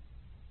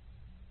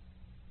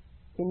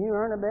 Can you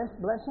earn a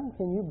blessing?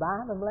 Can you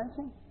buy the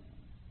blessing?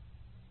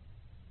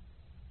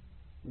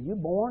 Were you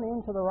born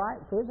into the right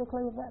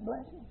physically with that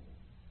blessing?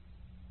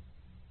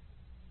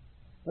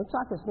 Looks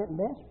like it's getting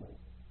desperate.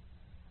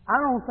 I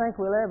don't think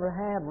we'll ever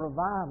have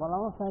revival. I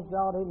don't think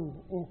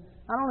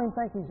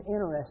He's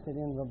interested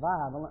in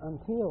revival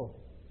until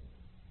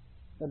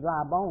the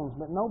dry bones,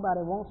 but nobody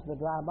wants the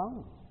dry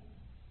bones.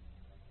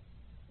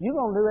 You're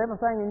going to do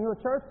everything in your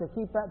church to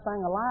keep that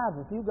thing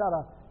alive if you've got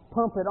to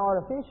pump it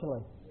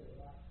artificially.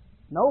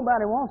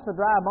 Nobody wants the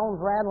dry bones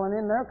rattling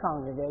in their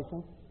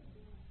congregation.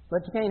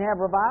 But you can't have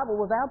revival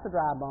without the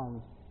dry bones.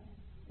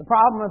 The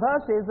problem with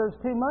us is there's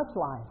too much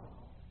life.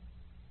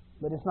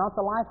 But it's not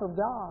the life of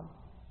God.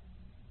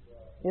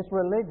 It's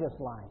religious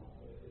life.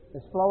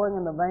 It's flowing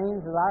in the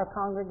veins of our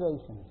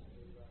congregations.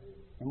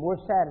 And we're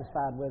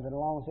satisfied with it as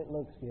long as it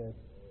looks good.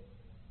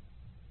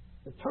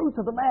 The truth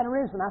of the matter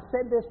is, and I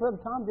said this,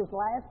 Brother Tom, just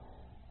last,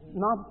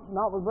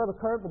 not with Brother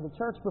Kurt, but the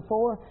church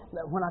before,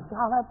 that when I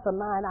got up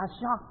tonight, I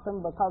shocked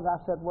them because I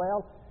said,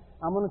 well,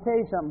 I'm going to tell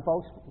you something,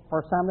 folks.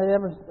 First time they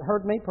ever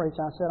heard me preach,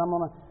 I said,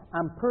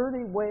 I'm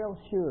pretty well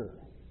sure,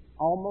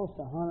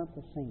 almost 100%,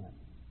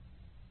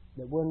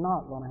 that we're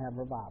not going to have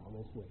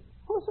revival this week.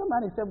 Well,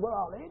 somebody said,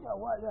 well, you know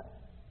what?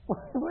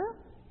 Well,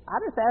 I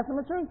just asked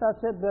them the truth. I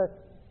said,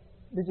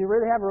 did you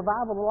really have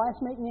revival the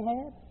last meeting you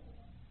had?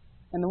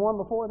 And the one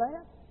before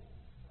that?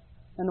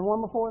 And the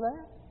one before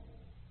that?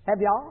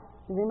 Have y'all?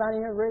 Has anybody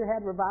here really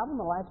had revival in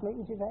the last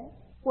meetings you've had?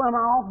 Well, am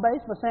I off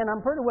base by saying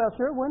I'm pretty well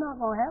sure we're not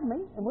going to have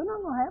meeting and we're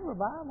not going to have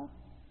revival?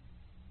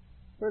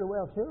 Pretty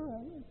well sure,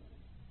 ain't you?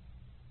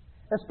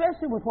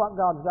 Especially with what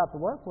God's got to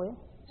work with.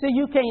 See,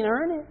 you can't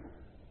earn it.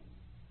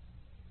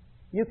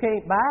 You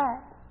can't buy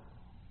it.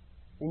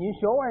 And you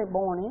sure ain't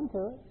born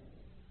into it.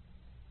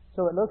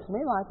 So it looks to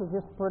me like it's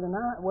just pretty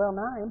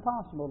nigh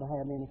impossible to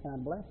have any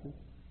kind of blessing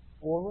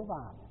or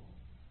revival.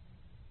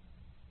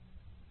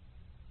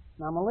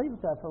 Now, I'm going to leave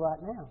it there for right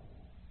now.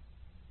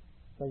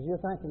 Because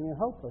you're thinking you're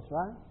hopeless,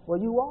 right? Well,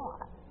 you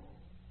are.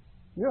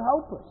 You're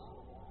hopeless.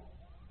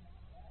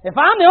 If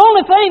I'm the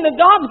only thing that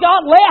God's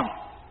got left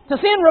to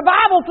send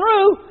revival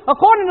through,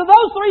 according to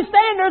those three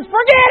standards,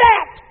 forget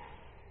it!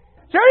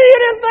 Sure you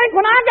didn't think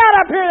when I got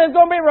up here there's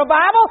going to be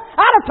revival?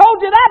 I'd have told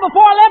you that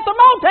before I left the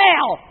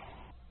motel.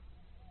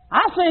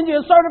 I'll send you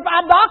a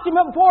certified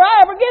document before I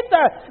ever get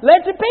there.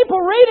 Let your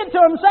people read it to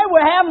them and say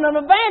we're having an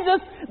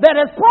evangelist that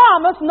has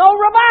promised no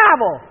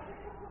revival.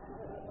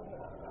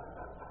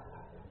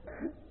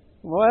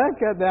 Well, that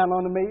cut down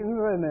on the meetings,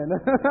 wasn't it?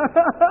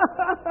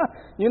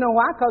 You know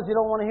why? Because you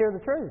don't want to hear the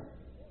truth.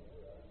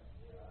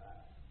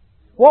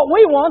 What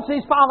we want is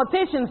these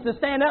politicians to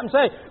stand up and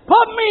say,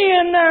 put me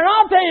in there and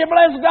I'll tell you,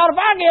 bless God, if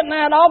I get in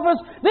that office,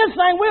 this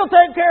thing, we'll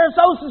take care of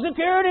Social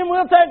Security and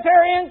we'll take care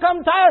of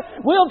income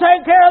tax, we'll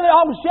take care of the...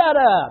 Oh, shut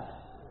up.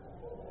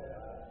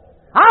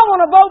 I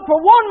want to vote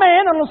for one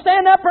man and will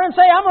stand up here and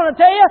say, I'm going to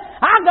tell you,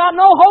 I've got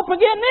no hope of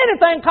getting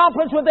anything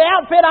accomplished with the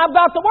outfit I've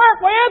got to work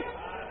with.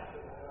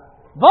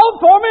 Vote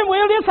for me,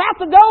 we'll just have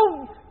to go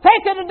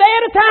take it a day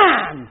at a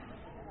time.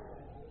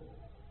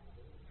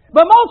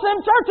 But most of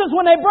them churches,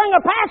 when they bring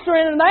a pastor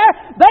in there,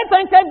 they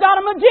think they've got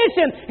a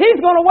magician.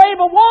 He's going to wave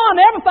a wand,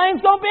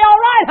 everything's going to be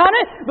all right,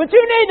 honey. But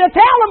you need to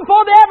tell them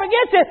before they ever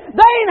get you,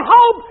 there ain't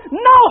hope,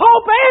 no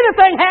hope of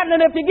anything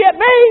happening if you get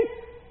me.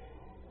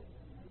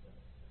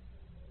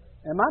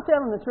 Am I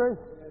telling the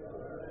truth?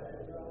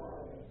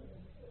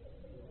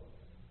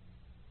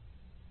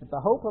 If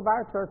the hope of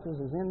our churches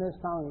is in this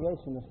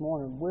congregation this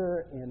morning,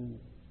 we're in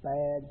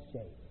bad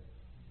shape.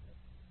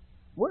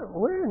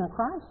 We're in a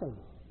crisis.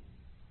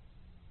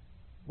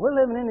 We're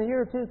living in the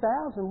year 2000.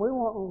 We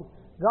want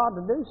God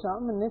to do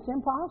something, and it's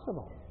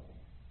impossible.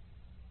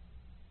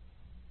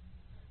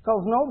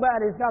 Because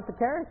nobody's got the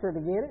character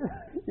to get it.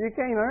 You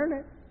can't earn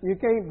it. You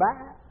can't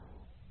buy it.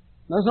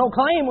 There's no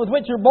claim with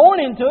which you're born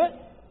into it.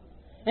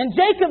 And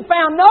Jacob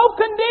found no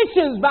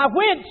conditions by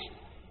which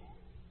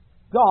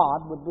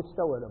God would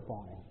bestow it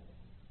upon him.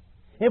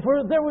 If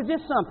there was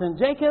just something,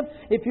 Jacob,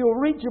 if you'll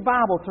read your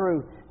Bible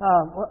through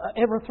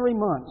every 3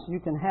 months, you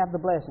can have the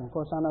blessing. Of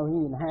course, I know he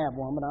didn't have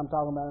one, but I'm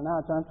talking about in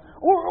our time.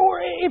 Or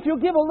if you'll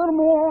give a little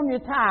more on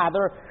your tithe,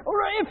 or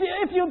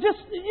if you'll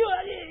just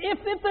if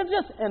they're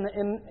just and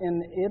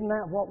isn't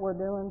that what we're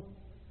doing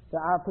to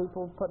our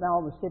people, putting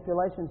all the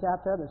stipulations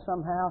out there that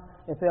somehow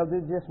if they'll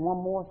do just one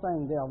more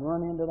thing, they'll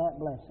run into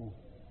that blessing.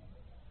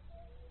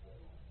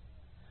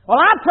 Well,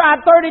 I've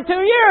tried 32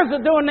 years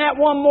of doing that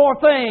one more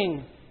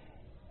thing.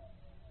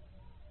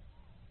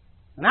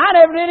 And I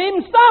never did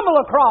even stumble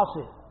across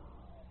it.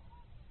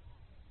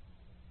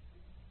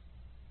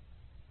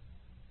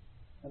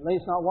 At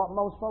least not what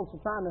most folks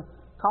are trying to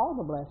call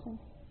the blessing.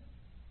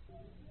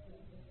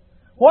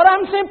 What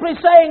I'm simply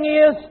saying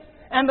is,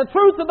 and the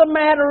truth of the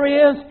matter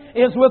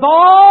is with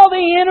all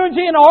the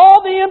energy and all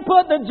the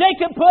input that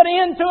Jacob put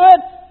into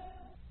it,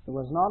 there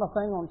was not a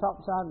thing on top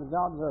side of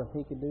God's earth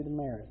he could do to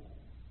merit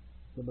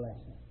the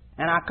blessing.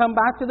 And I come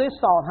back to this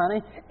thought,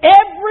 honey.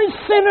 Every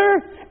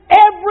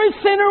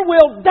sinner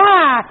will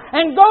die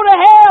and go to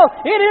hell.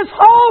 It is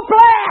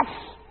hopeless.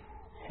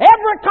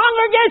 Every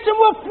congregation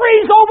will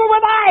freeze over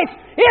with ice.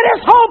 It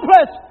is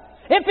hopeless.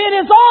 If it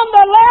is on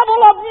the level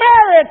of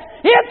merit,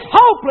 it's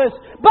hopeless.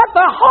 But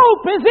the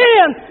hope is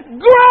in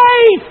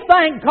grace,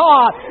 thank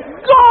God.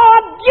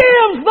 God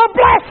gives the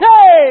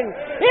blessing.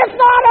 It's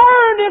not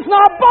earned, it's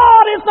not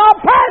bought, it's not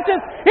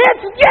purchased.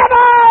 It's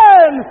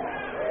given.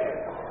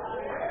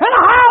 And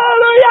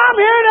hallelujah, I'm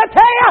here to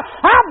tell you,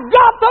 I've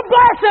got the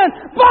blessing,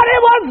 but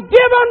it was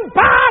given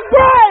by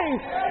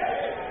grace.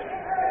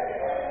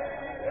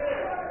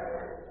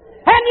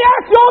 And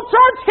yes, your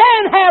church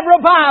can have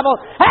revival.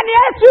 And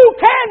yes, you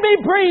can be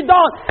breathed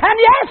on. And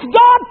yes,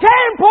 God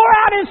can pour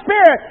out His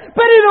Spirit.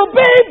 But it'll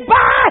be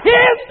by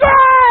His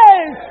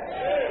grace.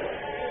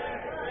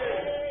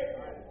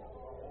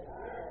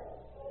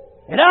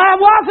 And it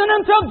wasn't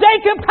until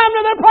Jacob come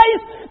to the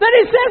place that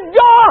he said,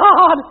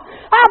 God,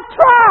 I've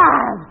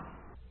tried.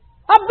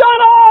 I've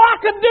done all I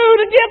could do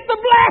to get the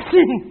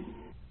blessing.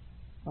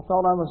 I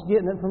thought I was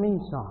getting it from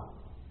Esau.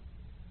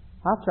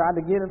 I tried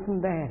to get it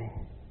from Daddy.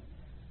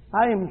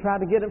 I even tried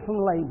to get it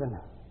from Laban. And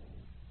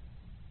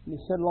he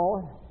said,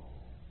 Lord,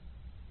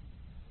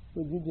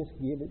 would you just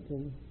give it to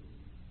me?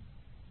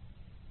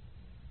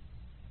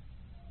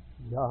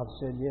 God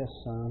said, yes,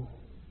 son.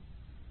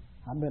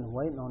 I've been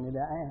waiting on you to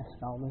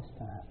ask all this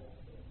time.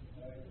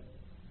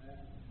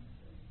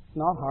 It's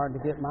not hard to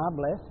get my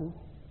blessing.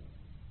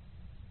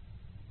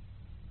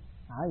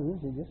 I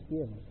usually just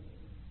give it.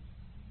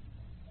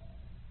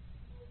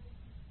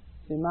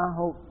 See, my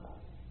hope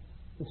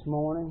this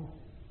morning,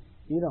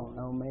 you don't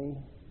know me,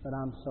 but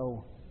I'm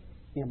so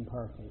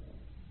imperfect,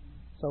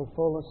 so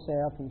full of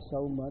self and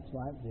so much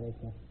like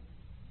Jacob.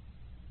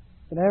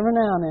 But every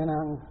now and then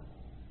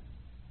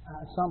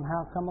I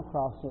somehow come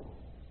across it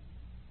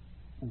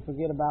and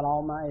forget about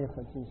all my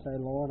efforts and say,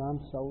 Lord, I'm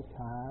so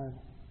tired.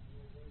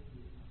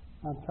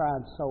 I've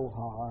tried so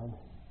hard.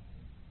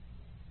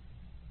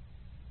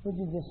 Would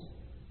you just,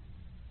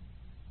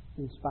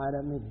 in spite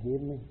of me,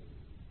 give me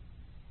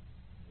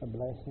a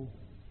blessing?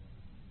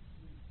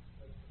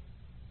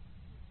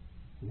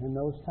 And in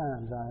those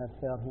times I have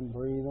felt Him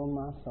breathe on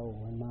my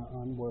soul in my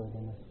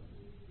unworthiness.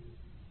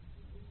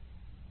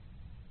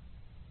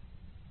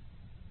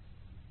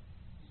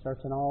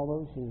 Searching all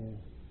those years,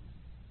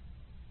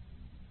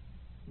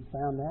 and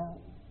found out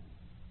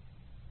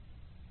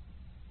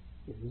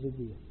it was a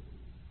gift.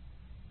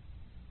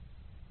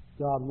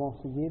 God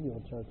wants to give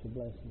your church a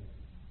blessing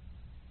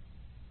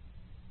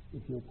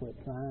if you'll quit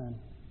trying.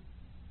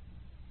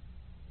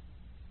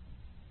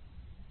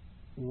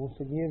 He wants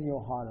to give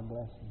your heart a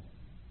blessing.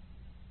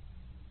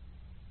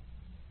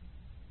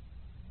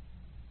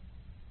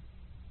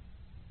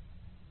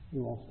 He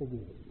wants to give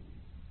it.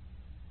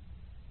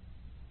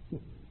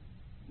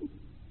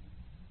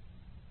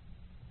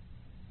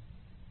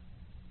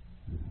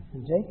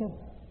 And Jacob,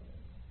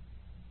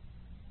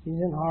 he's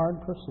in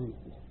hard pursuit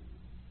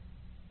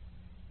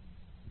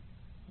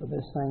of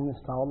this thing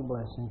that's called a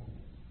blessing.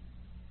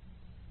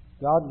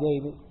 God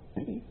gave it.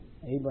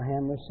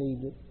 Abraham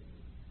received it.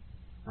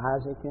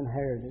 Isaac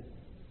inherited it.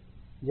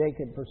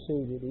 Jacob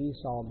pursued it.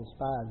 Esau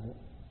despised it.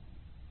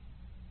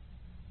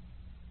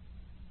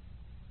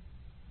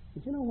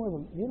 But you know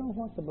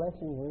what the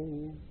blessing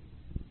really is?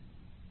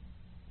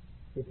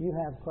 If you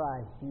have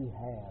Christ, you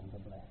have the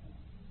blessing.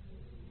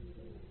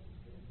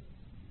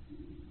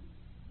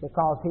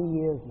 Because He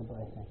is the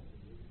blessing.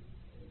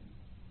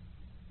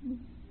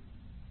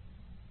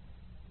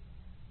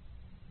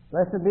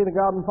 Blessed be the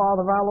God and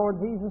Father of our Lord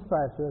Jesus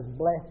Christ, who has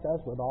blessed us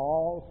with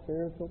all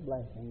spiritual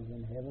blessings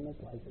in heavenly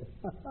places.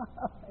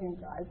 In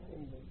Christ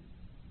Jesus.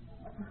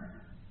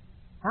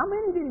 How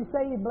many did He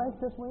say He blessed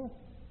us with?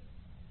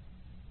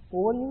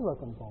 Well, what are you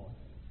looking for?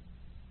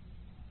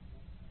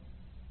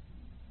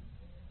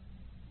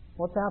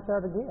 What's out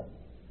there to get?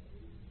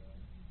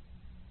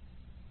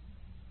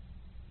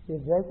 See,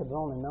 if Jacob's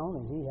only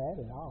known it, he had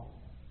it all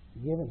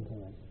given to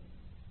him.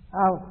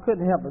 I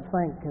couldn't help but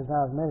think, as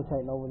I was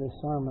meditating over this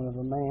sermon, of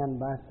a man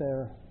back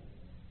there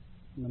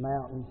in the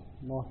mountains,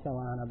 North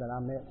Carolina, that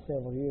I met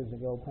several years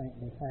ago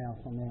painting his house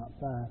on the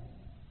outside.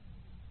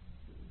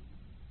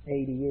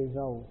 80 years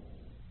old.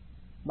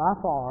 By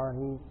far,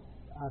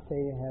 I tell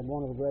you, had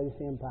one of the greatest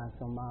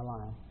impacts on my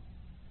life.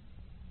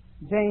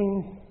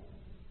 James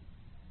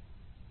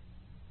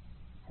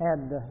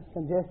had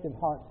congestive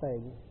heart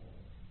failure.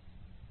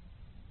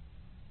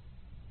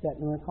 Sat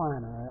in the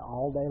recliner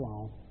all day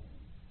long.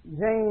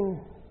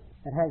 James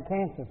had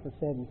cancer for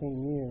 17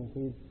 years.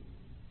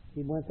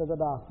 He went to the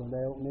doctor.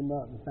 They opened him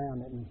up and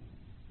found it and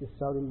just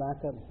sewed him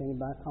back up and sent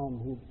him back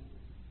home. He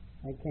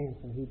had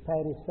cancer. He'd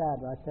pat his side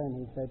right there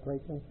and he'd say,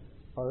 Preacher,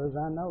 as far as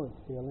I know, it's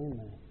still in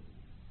there.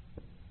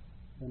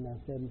 Been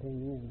there 17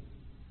 years.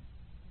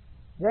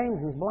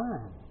 James was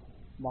blind,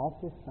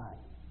 lost his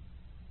sight.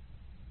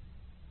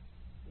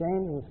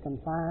 James was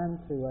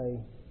confined to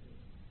a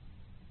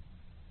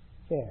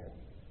chair.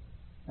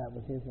 That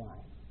was his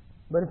life.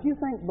 But if you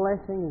think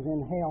blessing is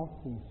in health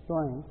and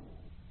strength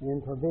and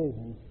in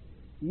provisions,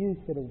 you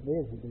should have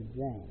visited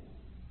James.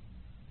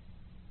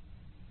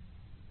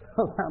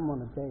 Because I'm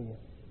going to tell you,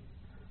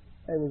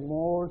 there was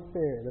more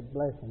spirit of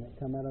blessing that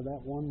come out of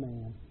that one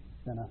man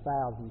than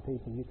 1,000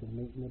 people you could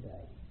meet in a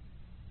day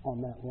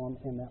in that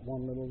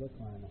one little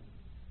recliner.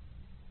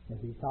 As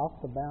he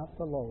talked about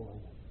the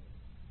Lord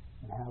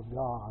and how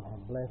God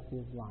had blessed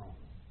his life.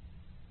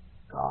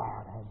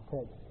 God had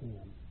touched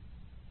him.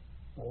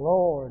 The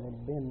Lord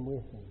had been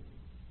with him.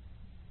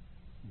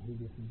 And he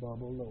just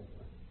bubbled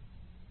over.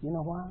 You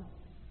know why?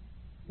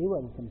 He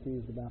wasn't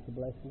confused about the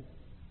blessing.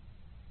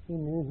 He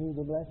knew who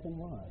the blessing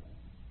was.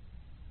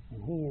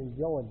 And he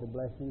enjoyed the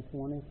blessing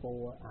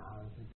 24 hours a day.